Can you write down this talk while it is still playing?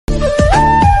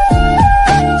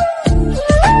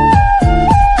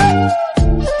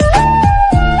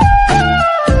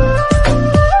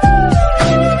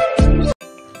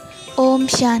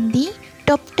Shanti,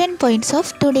 top 10 points of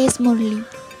today's Murli.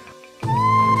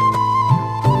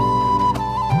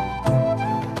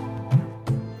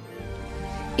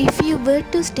 If you were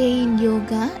to stay in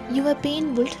yoga, your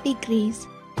pain would decrease.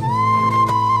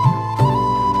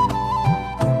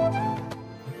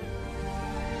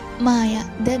 Maya,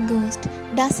 the ghost,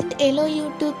 doesn't allow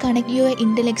you to connect your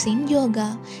intellects in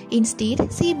yoga.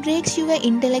 Instead, she breaks your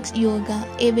intellect's yoga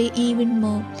away even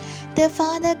more. The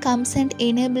Father comes and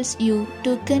enables you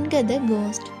to conquer the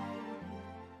ghost.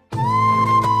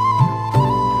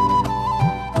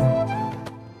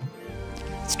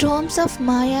 Storms of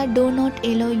Maya do not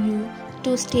allow you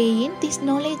to stay in this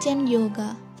knowledge and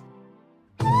yoga.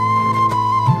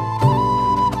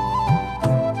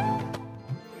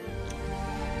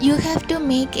 You have to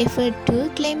make effort to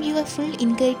claim your full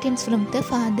inheritance from the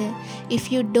Father.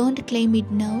 If you don't claim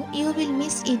it now, you will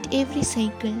miss it every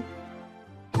cycle.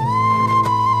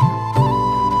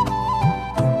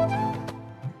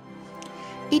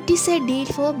 It is a deal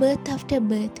for birth after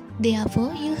birth.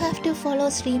 Therefore, you have to follow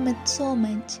Srinive so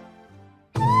much.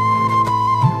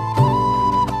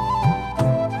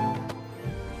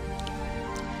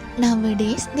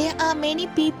 Nowadays, there are many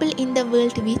people in the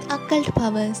world with occult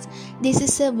powers. This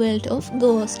is a world of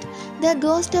ghosts. The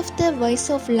ghost of the voice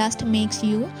of lust makes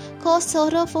you cause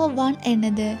sorrow for one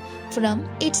another, from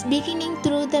its beginning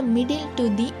through the middle to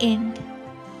the end.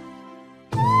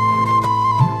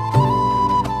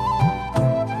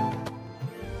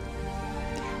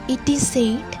 It is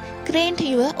said, grant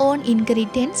your own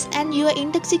inheritance and your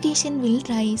intoxication will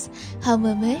rise.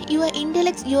 However, your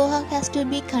intellect's yoga has to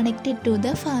be connected to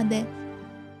the Father.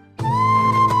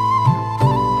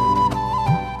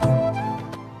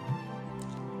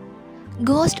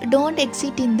 Ghosts don't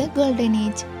exist in the Golden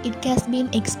Age. It has been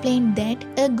explained that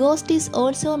a ghost is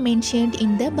also mentioned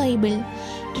in the Bible.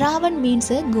 Ravan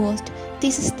means a ghost.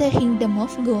 This is the kingdom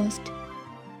of ghosts.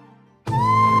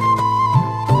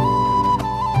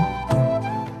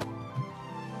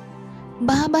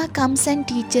 Baba comes and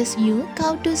teaches you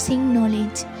how to sing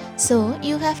knowledge. So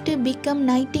you have to become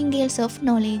nightingales of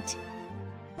knowledge.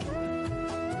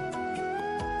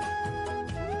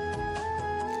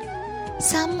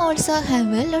 Some also have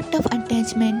a lot of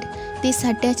attachment. This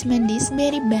attachment is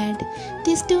very bad.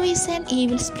 This too is an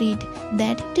evil spirit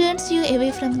that turns you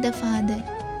away from the Father.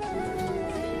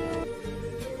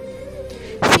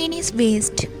 Finish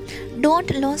waste.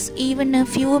 Don't lose even a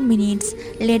few minutes,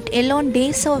 let alone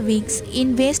days or weeks,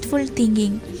 in wasteful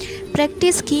thinking.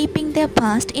 Practice keeping the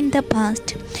past in the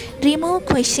past. Remove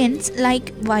questions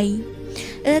like why.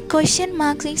 A question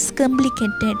mark is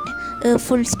complicated. A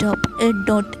full stop, a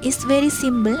dot is very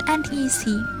simple and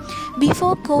easy.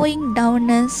 Before going down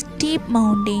a steep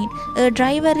mountain, a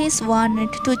driver is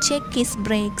warned to check his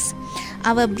brakes.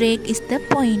 Our brake is the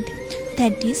point.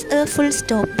 That is a full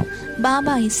stop.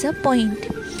 Baba is a point.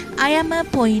 I am a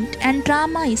point and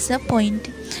drama is a point.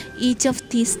 Each of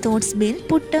these thoughts will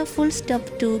put a full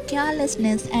stop to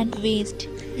carelessness and waste.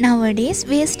 Nowadays,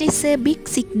 waste is a big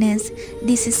sickness.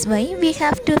 This is why we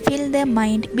have to fill the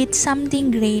mind with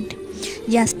something great.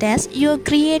 Just as you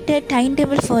create a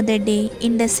timetable for the day,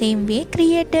 in the same way,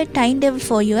 create a timetable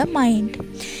for your mind.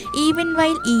 Even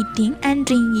while eating and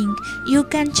drinking, you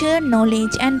can churn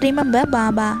knowledge and remember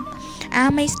Baba.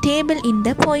 Am I stable in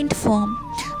the point form?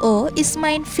 Or is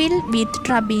mine filled with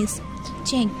troubles?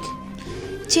 Check.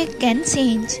 Check and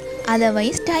change.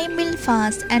 Otherwise, time will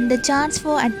pass and the chance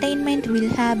for attainment will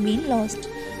have been lost.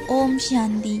 Om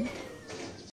Shanti.